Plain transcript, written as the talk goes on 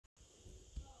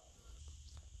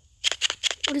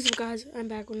What is up, guys? I'm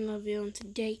back with another video, and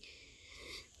today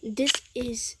this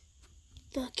is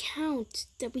the account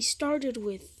that we started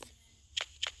with.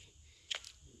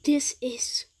 This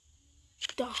is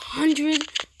the 100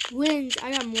 wins.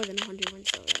 I got more than 100 wins,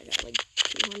 so I got like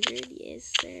 200.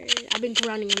 Yes, sir. I've been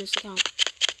grinding on this account.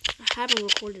 I haven't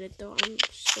recorded it though. I'm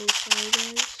so sorry,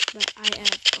 guys, but I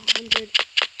have 100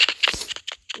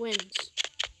 wins.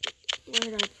 Where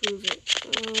did I prove it?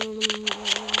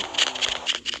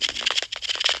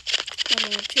 I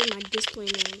changed my display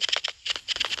name,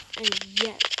 and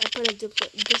yes, I put a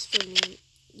display name.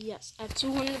 Yes, I have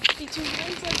 252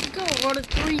 wins. Let's go. Road to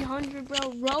 300,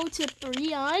 bro. Road to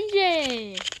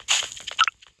 300.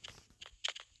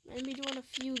 I'm gonna be doing a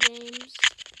few games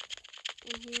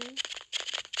in here.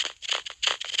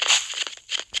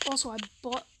 Also, I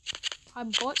bought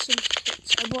some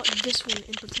kits. I bought this one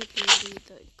in particular,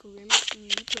 the Grim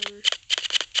Reaper.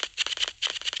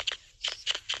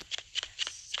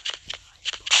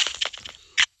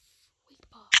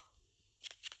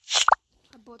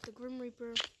 I bought the Grim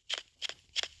Reaper.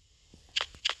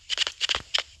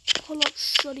 Hold up,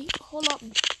 shorty. Hold up.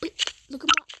 Look at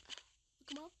my.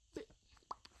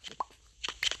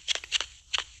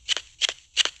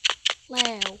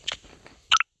 Loud.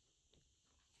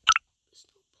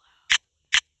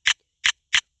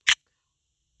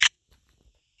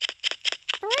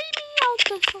 Bring me out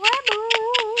the slammer.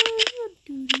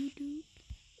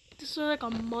 This is like a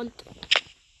month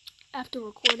after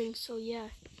recording, so yeah.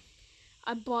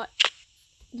 I bought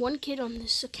one kit on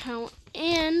this account,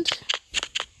 and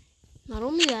not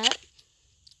only that,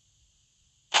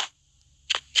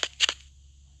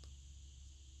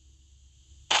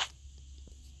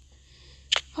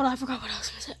 hold on, I forgot what I was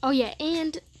gonna say. Oh yeah,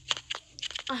 and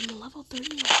I'm level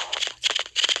 30.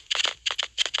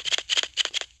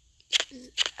 This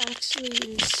is actually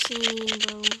insane,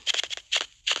 bro.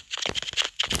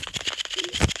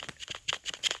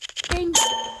 Dang.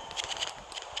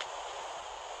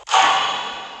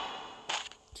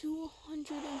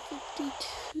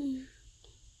 252.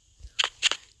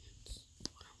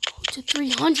 Road to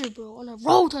 300, bro. On a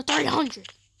road to 300.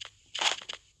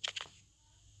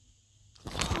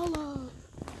 Hold up.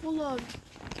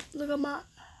 Look at my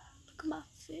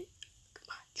fit. Look at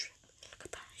my trip. Look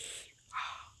at that.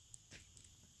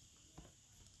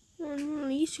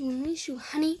 Miss you,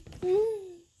 honey.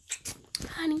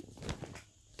 Honey.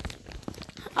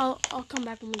 I'll come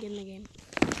back when we get in the game.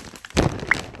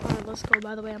 Alright, let's go.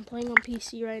 By the way, I'm playing on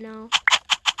PC right now.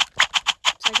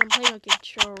 It's like I'm playing a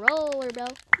controller, bro.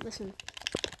 Listen.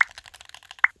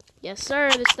 Yes,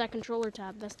 sir. This is that controller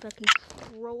tab. That's the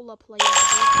controller player, dude.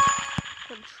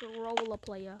 Controller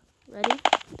player. Ready?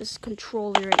 This is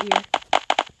controller right here.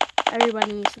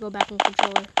 Everybody needs to go back on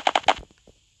controller.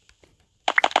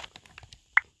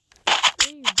 What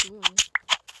are you doing?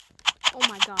 Oh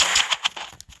my god.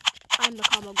 I'm the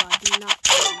combo god. Do not.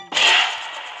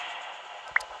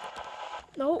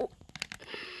 No.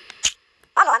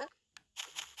 Come on.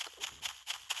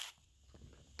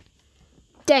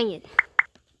 Dang it.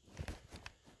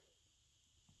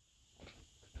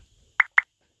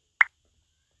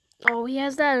 Oh, he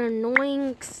has that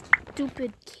annoying,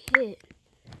 stupid kit.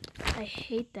 I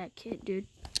hate that kit, dude.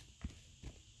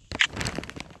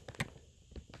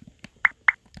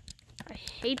 I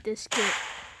hate this kit.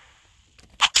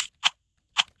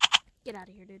 Get out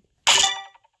of here, dude.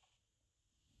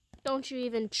 Don't you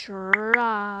even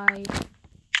try.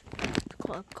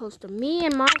 Close to me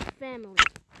and my family.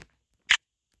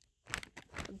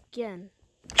 Again.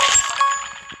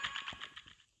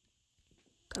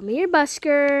 Come here,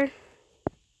 Busker.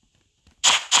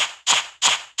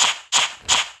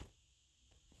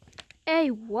 Hey,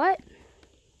 what?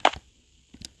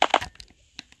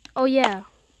 Oh, yeah.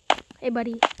 Hey,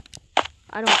 buddy.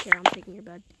 I don't care. I'm taking your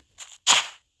bed.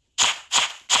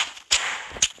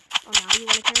 Oh, now you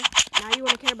want to care? Now you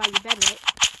want to care about your bed, right?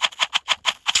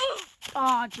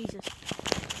 Oh, Jesus.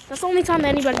 That's the only time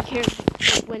anybody cares,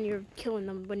 like when you're killing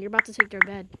them, when you're about to take their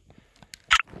bed.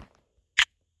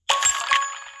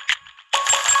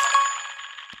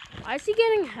 Why is he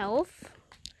getting health?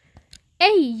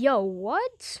 Hey, yo,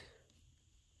 what?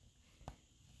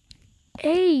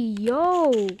 Hey,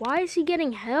 yo, why is he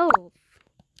getting health?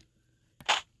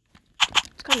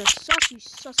 It's kind of sus, you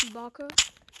sussy baka.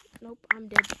 Nope, I'm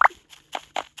dead.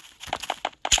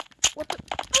 What the?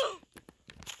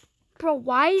 Bro,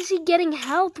 why is he getting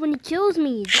health when he kills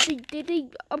me? Did they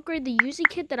upgrade the Uzi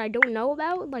kit that I don't know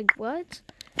about? Like, what?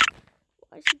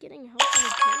 Why is he getting health when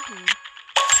he kills me?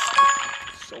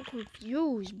 So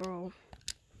confused, bro.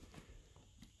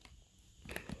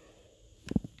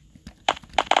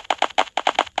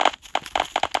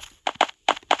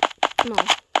 No.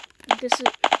 This is...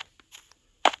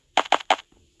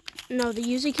 No, the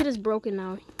Uzi kit is broken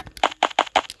now.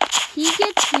 He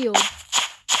gets healed.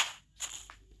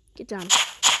 Get down.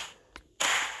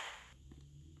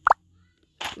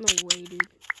 No way, dude.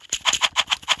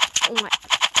 Oh my.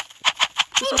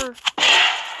 Sir.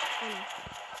 Oh, no.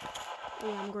 Oh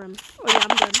yeah, I'm grim. Oh yeah,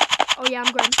 I'm grim. Oh yeah,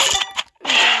 I'm grim.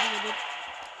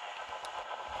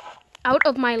 Out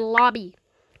of my lobby.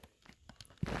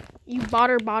 You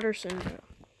Botterson, bro. Botterson.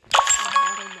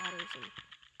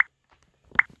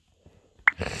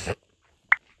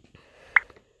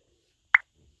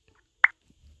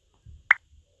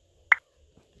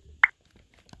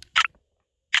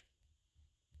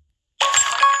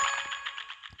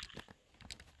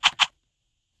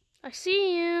 I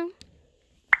see you.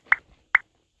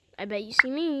 I bet you see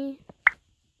me.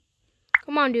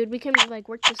 Come on, dude. We can, like,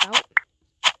 work this out.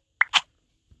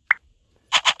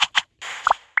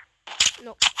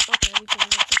 No. Okay, we can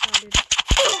work this out, dude.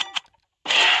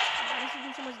 This is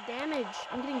doing so much damage.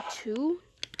 I'm getting 2.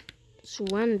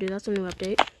 Swen, dude. That's a new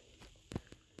update.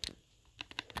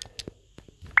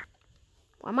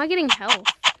 Why am I getting health?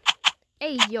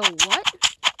 Hey, yo, what?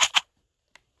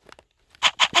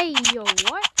 Hey, yo,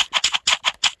 what?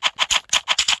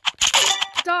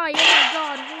 Die, oh my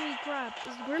god, holy crap.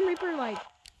 Is Grim Reaper like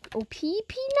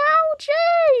OPP now?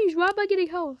 Jeez, why am I getting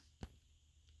health?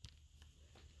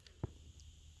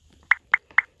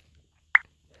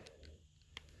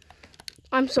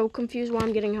 I'm so confused why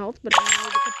I'm getting health, but I'm not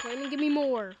even complaining. Give me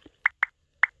more.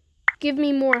 Give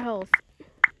me more health.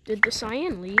 Did the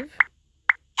cyan leave?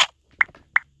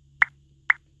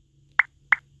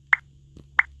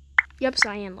 Yep,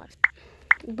 cyan left.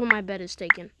 But my bed is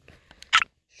taken.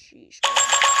 Sheesh.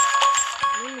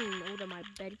 I didn't even know that my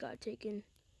bed got taken.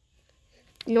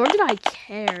 Nor did I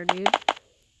care, dude.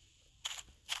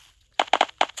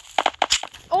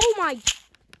 Oh my...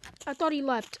 I thought he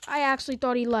left. I actually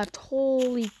thought he left.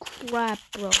 Holy crap,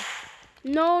 bro.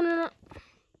 No.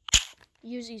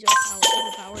 Uzi's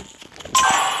overpowered.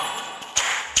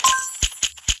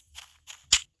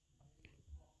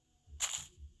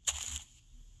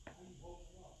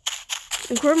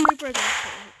 And Grim Reaper is also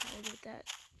overpowered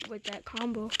with that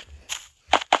combo.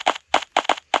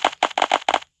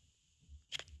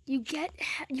 You get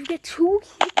 2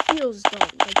 heals though,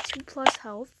 like 2+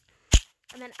 health.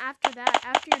 And then after that,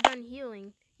 after you're done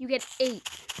healing, you get 8.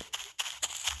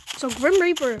 So Grim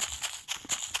Reaper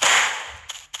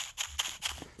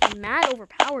is mad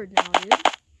overpowered now, dude.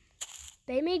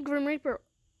 They made Grim Reaper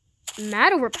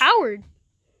mad overpowered.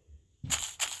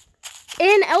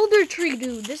 And Elder Tree,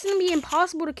 dude. This is gonna be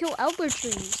impossible to kill Elder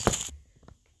Trees.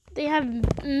 They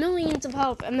have millions of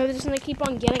health, and they're just gonna keep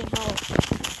on getting health.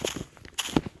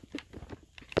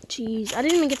 Jeez, I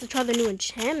didn't even get to try the new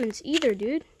enchantments either,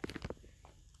 dude.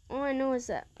 All I know is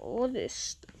that all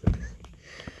this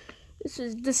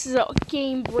is a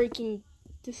game breaking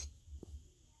this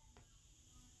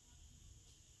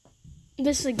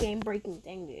is a game breaking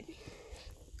thing, dude.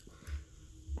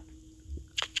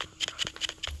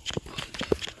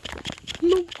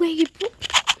 No way, bro.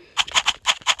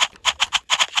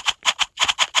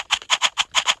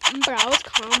 Bro, I was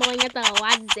comboing at the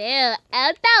wazoo.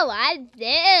 At the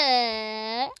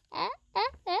wazoo.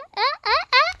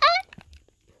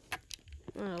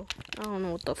 Oh, I don't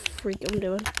know what the freak I'm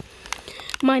doing.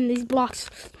 Mine these blocks.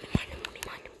 Mine them.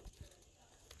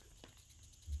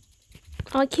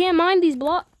 I can't mine these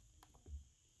blocks.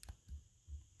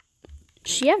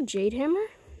 Does she have Jade Hammer?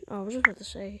 Oh, I was just about to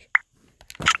say.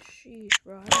 Sheesh,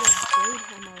 bro. I have Jade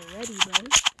Hammer already, bro.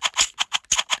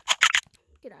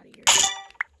 Get out of here.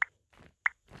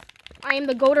 I am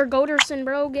the Goaterson,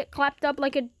 bro. Get clapped up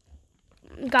like a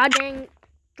goddamn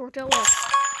tortilla.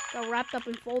 Got wrapped up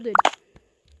and folded.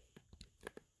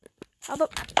 How the...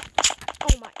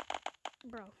 Oh my...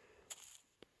 Bro.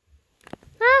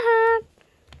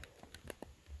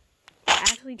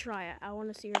 Actually try it. I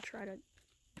want to see her try to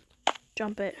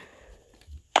jump it.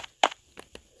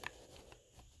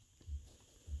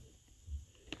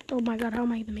 Oh my god, how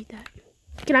am I going to make that?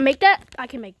 Can I make that? I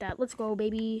can make that. Let's go,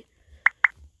 baby.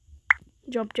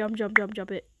 Jump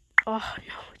it. Oh,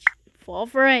 no. Fall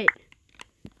for it.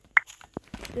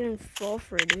 Didn't fall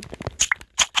for it, dude.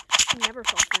 Never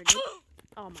fall for it, dude.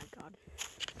 Oh my god.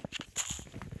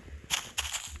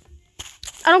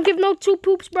 I don't give no 2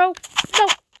 poops, bro. No.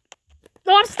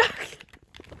 No, I'm stuck.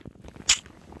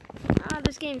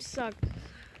 This game sucks.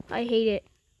 I hate it.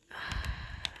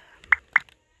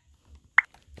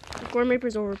 Grim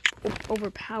Reaper's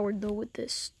overpowered though with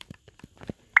this.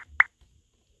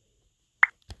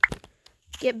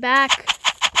 Get back.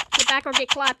 Get back or get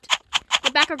clapped.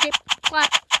 Get back or get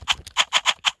clapped.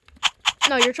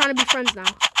 No, you're trying to be friends now.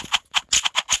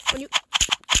 When you...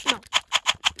 No.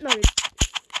 No, dude.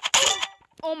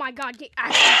 Oh my god, get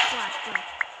actually clapped,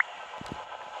 bro.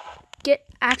 Get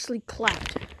actually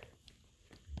clapped.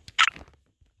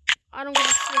 I don't give a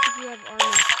fuck if you have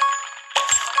armor.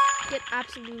 Get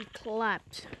absolutely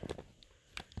clapped.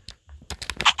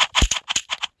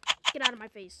 Get out of my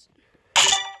face.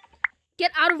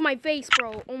 Get out of my face,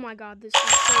 bro. Oh my god, this is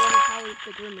so overpowered with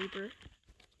the Grim Reaper.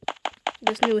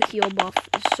 This new heal buff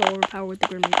is so overpowered with the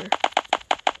Grim Reaper.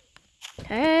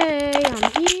 Hey,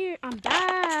 I'm here. I'm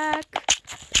back.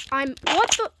 What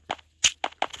the?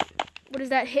 What is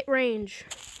that hit range?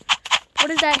 What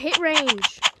is that hit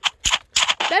range?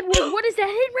 Bedwars, what is that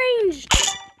hit range?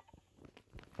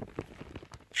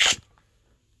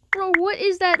 Bro, what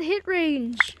is that hit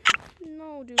range?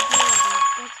 No, dude.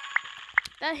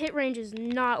 That hit range is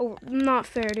not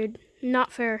fair, dude.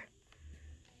 Not fair.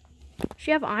 Does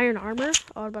she have iron armor?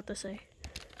 Oh, I was about to say.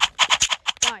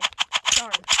 Die.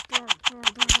 Darn.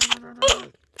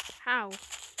 How?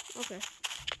 Okay.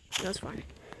 That's fine.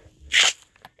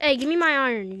 Hey, give me my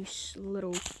iron, you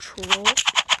little troll.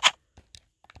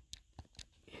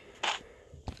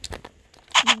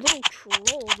 You little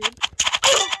troll, dude.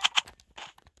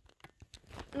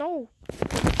 No.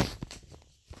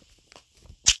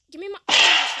 Give me my...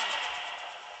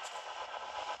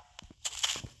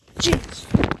 Jeez.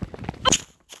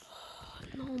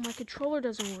 No, my controller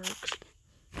doesn't work.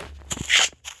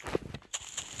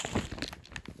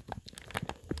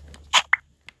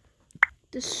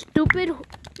 This stupid...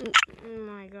 Oh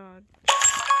my god.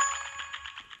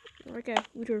 Like a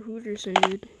Hooterson,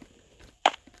 dude.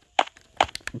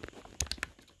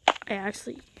 I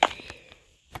actually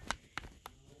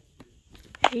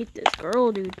hate this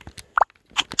girl, dude.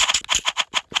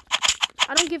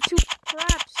 I don't give two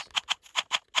craps.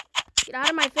 Get out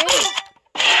of my face.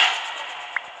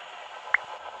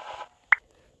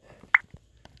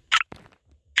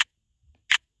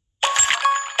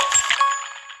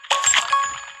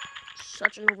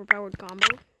 Such an overpowered combo.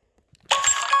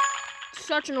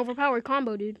 Such an overpowered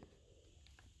combo, dude.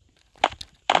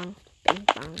 Bang, bang,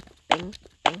 bang, bang,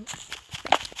 bang.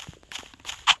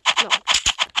 No.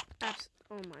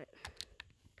 Oh my.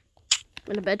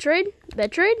 Want a bed trade?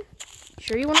 Bed trade?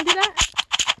 Sure you want to do that?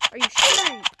 Are you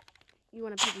sure you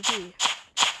want a PvP?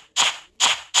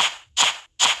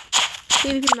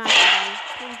 PvP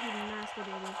master,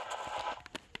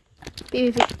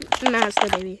 baby. PvP master,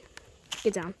 baby.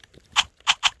 Get down.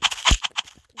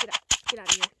 Get out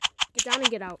of here. Get down and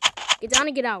get out. Get down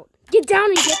and get out. Get down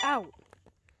and get out.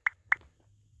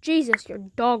 Jesus, you're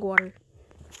dog water.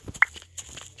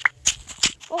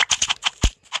 Oh.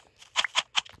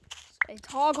 It's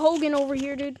Hog Hogan over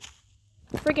here, dude.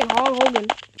 Freaking Hog Hogan.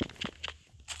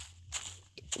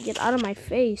 Get out of my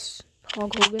face,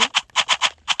 Hog Hogan.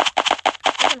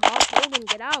 Freaking Hog Hogan,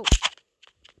 get out.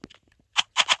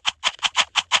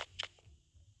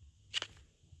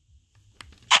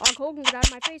 Hog Hogan, get out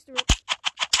of my face, dude.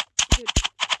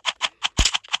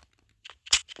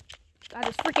 God,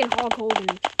 it's freaking Hog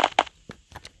Hogan.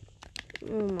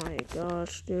 Oh my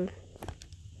gosh, dude.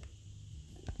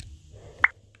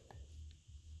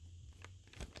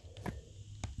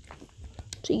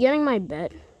 Is he getting my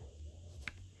bet?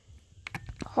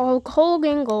 Hulk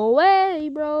Hogan, go away,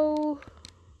 bro.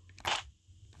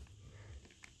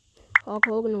 Hulk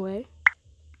Hogan away.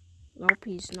 Nope,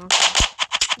 he's knocked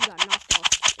off. He got knocked off.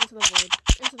 Into the void.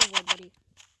 Into the void, buddy.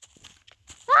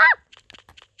 Ah!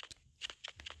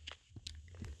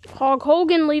 Hulk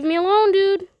Hogan, leave me alone,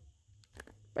 dude.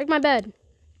 Break my bed.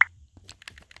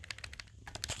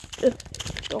 Ugh,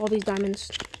 all these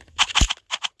diamonds.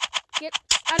 Get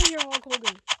out of here, Hulk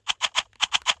Hogan.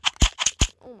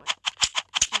 Oh my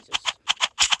Jesus.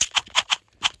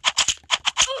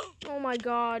 Oh my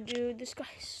god, dude. This guy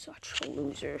is such a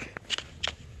loser.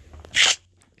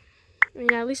 I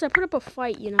mean, at least I put up a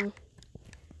fight, you know.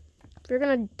 If you're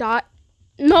gonna die...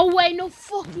 No way, no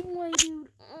fucking way, dude.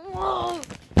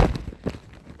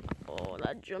 Oh,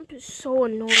 that jump is so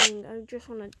annoying. I just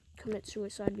want to commit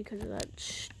suicide because of that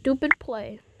stupid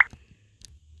play.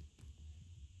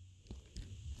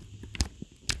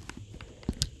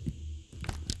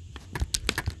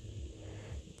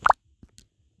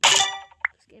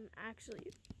 This game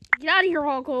actually... Get out of here,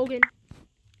 Hulk Hogan.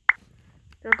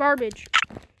 They're garbage.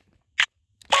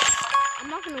 I'm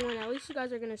not gonna win. At least you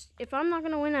guys are gonna... If I'm not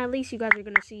gonna win, at least you guys are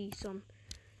gonna see some...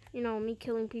 You know, me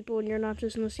killing people, and you're not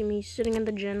just gonna see me sitting in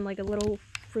the gym like a little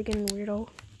freaking weirdo.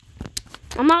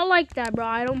 I'm not like that, bro.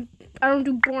 I don't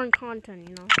do boring content,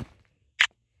 you know.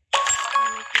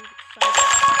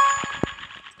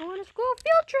 Let's go on a school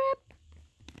field trip.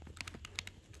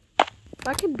 If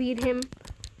I could beat him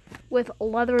with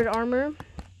leathered armor,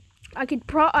 I could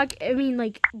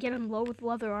like get him low with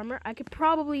leather armor. I could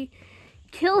probably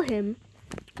kill him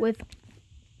with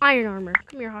iron armor.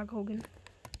 Come here, Hulk Hogan.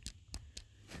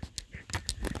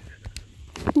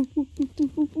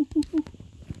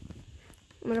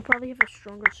 I'm gonna probably have a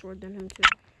stronger sword than him too,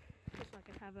 just so I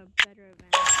can have a better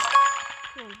advantage.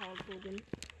 Come on, Hulk Hogan.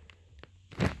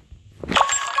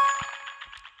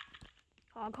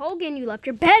 Hulk Hogan, you left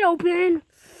your bed open.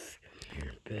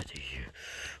 Your Betty.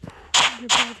 Your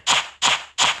bed.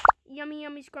 Yummy,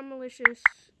 yummy, scrumptious.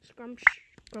 Scrumptious.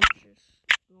 I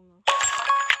don't know.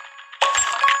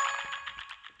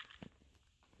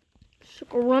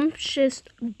 Scrumptious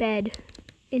bed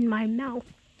in my mouth.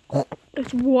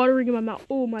 It's watering in my mouth.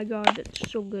 Oh my god, that's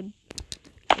so good.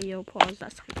 Hey, yo, pause.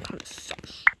 That sounded kind of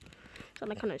sus.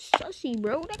 Sounded kind of sussy,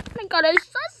 bro. That kind of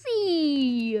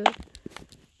sussy.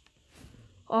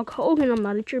 Hulk Hogan, I'm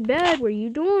not at your bed. What are you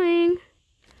doing?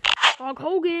 Hulk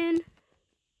Hogan.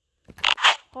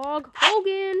 Hulk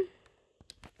Hogan.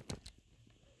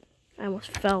 I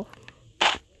almost fell.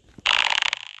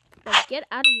 Bro, get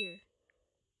out of here.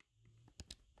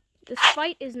 This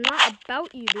fight is not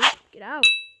about you, dude. Get out.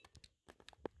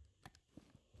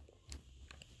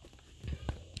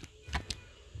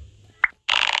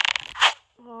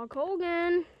 Hulk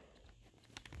Hogan.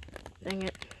 Dang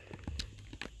it.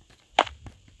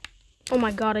 Oh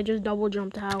my god, I just double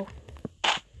jumped. How?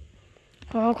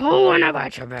 Hulk Hogan, I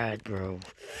got your bed, bro.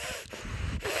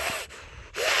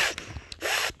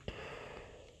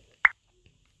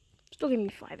 Still give me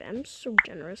 5 M's. So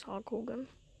generous, Hulk Hogan.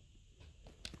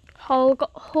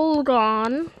 Hulk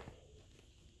Hogan.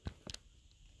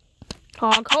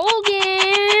 Hulk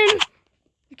Hogan!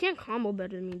 You can't combo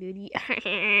better than me, dude.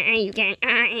 You can't.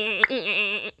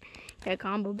 Can't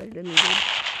combo better than me, dude.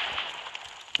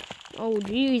 Oh,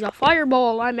 geez, a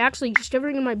fireball. I'm actually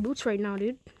shivering in my boots right now,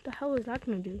 dude. What the hell is that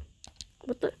gonna do?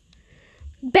 What the?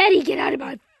 Betty, get out of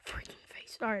my freaking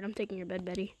face. Alright, I'm taking your bed,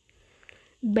 Betty.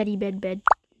 Betty, bet.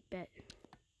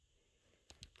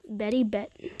 Betty,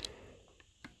 bet.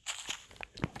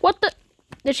 What the?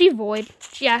 Did she void?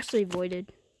 She actually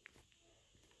voided.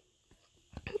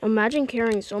 Imagine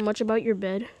caring so much about your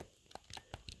bed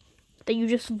that you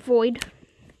just void.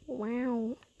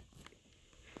 Wow.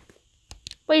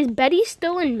 Wait, is Betty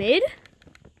still in mid?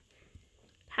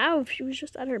 How? If she was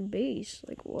just at her base.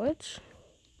 Like, what?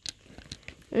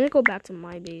 I'm gonna go back to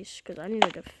my base because I need to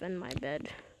defend my bed.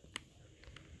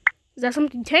 Is that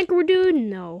something Tanker would do?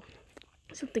 No.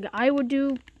 Something I would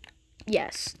do?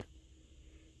 Yes.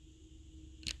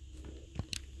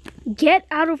 Get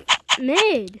out of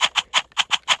mid.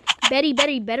 Betty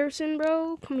Betterson,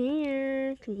 bro. Come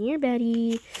here. Come here,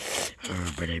 Betty.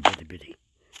 Betty.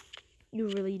 You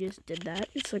really just did that.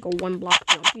 It's like a 1 block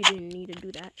jump. You didn't need to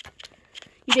do that.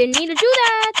 You didn't need to do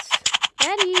that.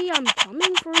 Betty, I'm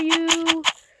coming for you.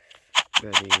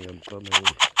 Betty, I'm coming.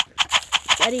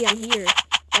 Betty, I'm here.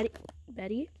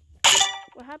 Betty?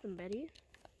 What happened, Betty?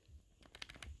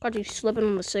 God, you slipping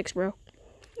on the 6, bro.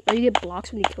 Oh, you get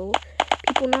blocks when you kill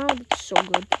people now? That's so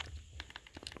good.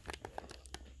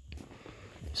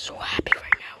 So happy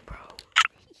right now, bro.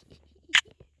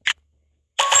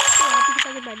 So happy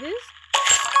because I can buy this.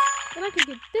 Then I can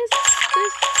get this,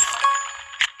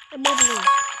 and more balloons.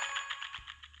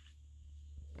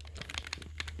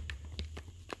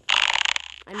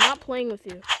 I'm not playing with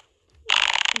you.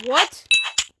 What?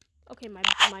 Okay, my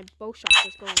bow shot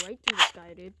just go right through the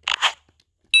sky, dude.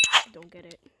 I don't get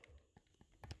it.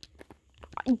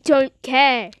 I don't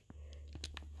care.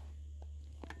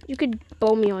 You could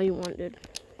bow me all you want, dude.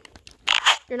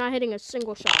 You're not hitting a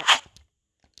single shot.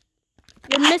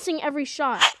 You're missing every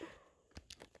shot.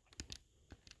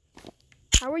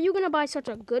 How are you gonna buy such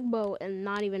a good bow and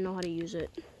not even know how to use it?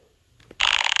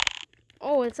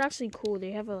 Oh, it's actually cool.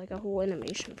 They have like a whole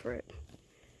animation for it.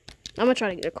 I'm gonna try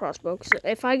to get a crossbow. Cause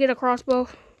if I get a crossbow,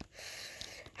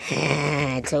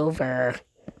 It's over.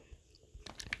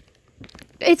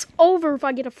 It's over if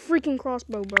I get a freaking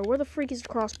crossbow, bro. Where the freak is the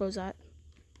crossbows at?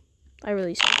 I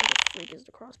really said where the freak is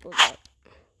the crossbows at.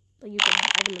 Like, you can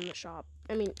buy them in the shop.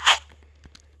 I mean,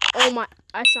 oh my,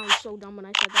 I sound so dumb when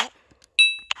I said that.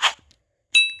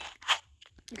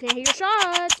 You can't hit your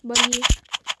shots, buddy.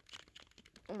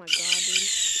 Oh my god,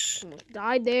 dude. Almost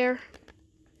died there.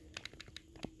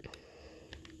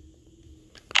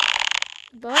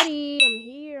 Buddy, I'm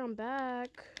here. I'm back.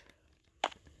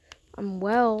 I'm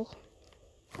well.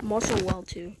 I'm also well,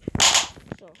 too.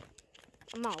 So,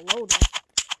 I'm not low,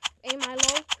 though. Am I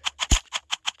low?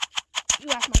 You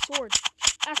ask my sword.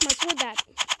 Ask my sword that.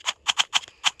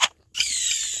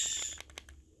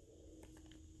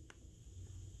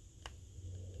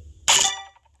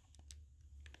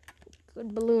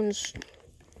 Good balloons.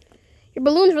 Your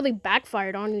balloons really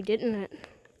backfired on you, didn't it?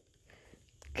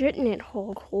 Didn't it,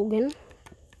 Hulk Hogan?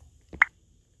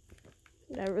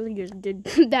 That really just did.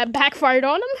 That backfired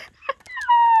on him?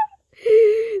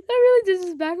 That really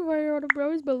just backfired on him,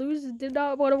 bro. His balloons did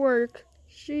not want to work.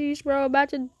 Sheesh, bro.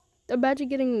 Imagine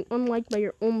getting unliked by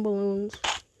your own balloons.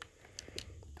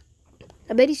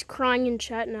 I bet he's crying in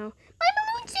chat now. My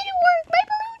balloons didn't work. My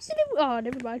balloons didn't. Oh,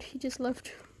 never mind. He just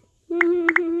left.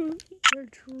 You're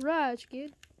trash,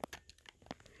 kid.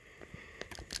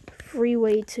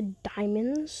 Freeway to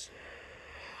diamonds.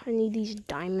 I need these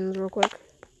diamonds real quick.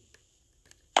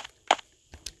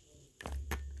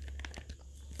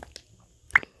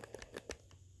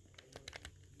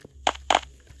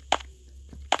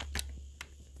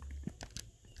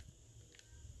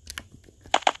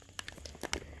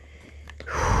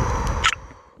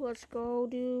 Let's go,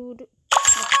 dude.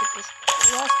 Let's get this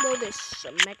crossbow, this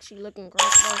mexy looking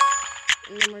crossbow.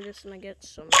 And then we're just gonna get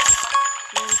some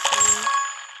TNT.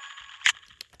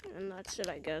 And that's it,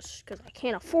 I guess. Because I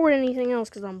can't afford anything else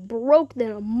because I'm broke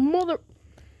than a mother.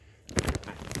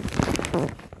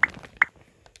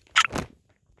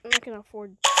 I can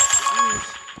afford these,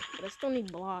 but I still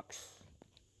need blocks.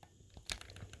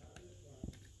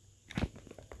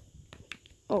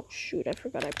 Oh, shoot. I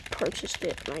forgot I purchased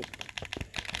it.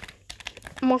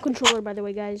 I'm on controller, by the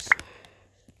way, guys.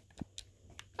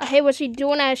 Hey, what's he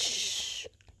doing?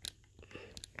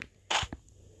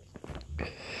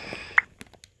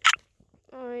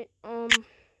 Alright,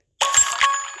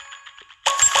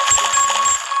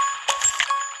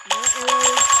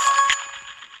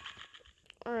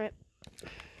 Alright.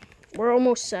 We're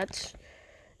almost set.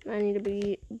 I need to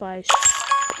be by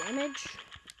damage.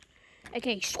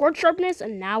 Okay, sword sharpness,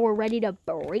 and now we're ready to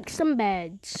break some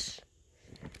beds.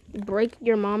 Break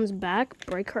your mom's back,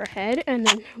 break her head, and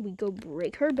then we go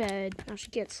break her bed. Now she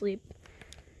can't sleep.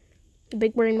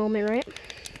 Big brain moment, right?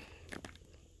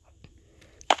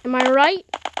 Am I right,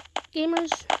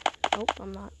 gamers? Nope,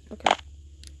 I'm not. Okay.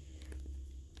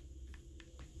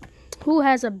 Who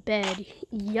has a bed?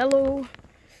 Yellow.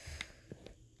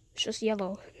 It's just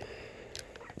yellow.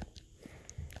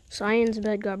 Cyan's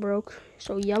bed got broke.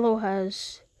 So yellow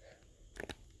has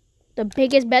the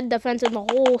biggest bed defense in the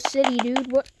whole city,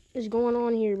 dude. What is going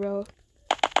on here, bro?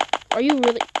 Are you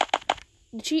really...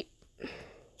 Do you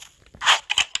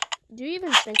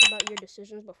even think about your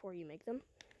decisions before you make them?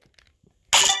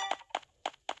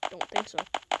 Don't think so.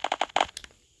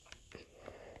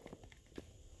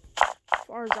 As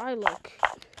far as I look,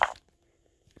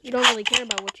 you don't really care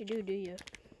about what you do you?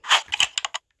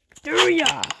 Do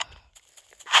ya?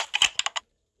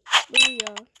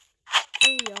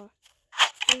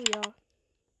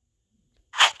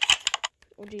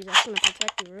 Oh, geez, that's gonna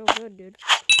protect you real good, dude.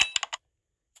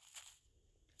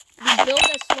 You build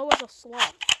as slow as a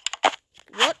sloth.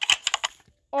 What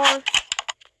are...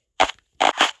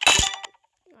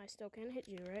 I still can't hit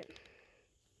you, right?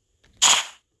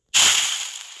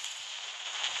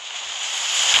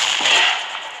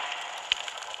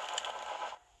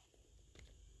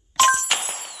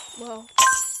 Well,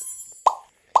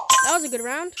 that was a good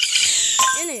round.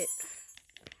 In it.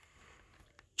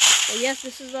 But yes,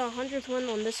 this is the 100th win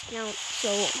on this count. So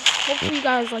hopefully you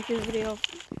guys like this video.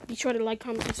 Be sure to like,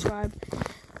 comment, subscribe,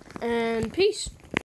 and peace.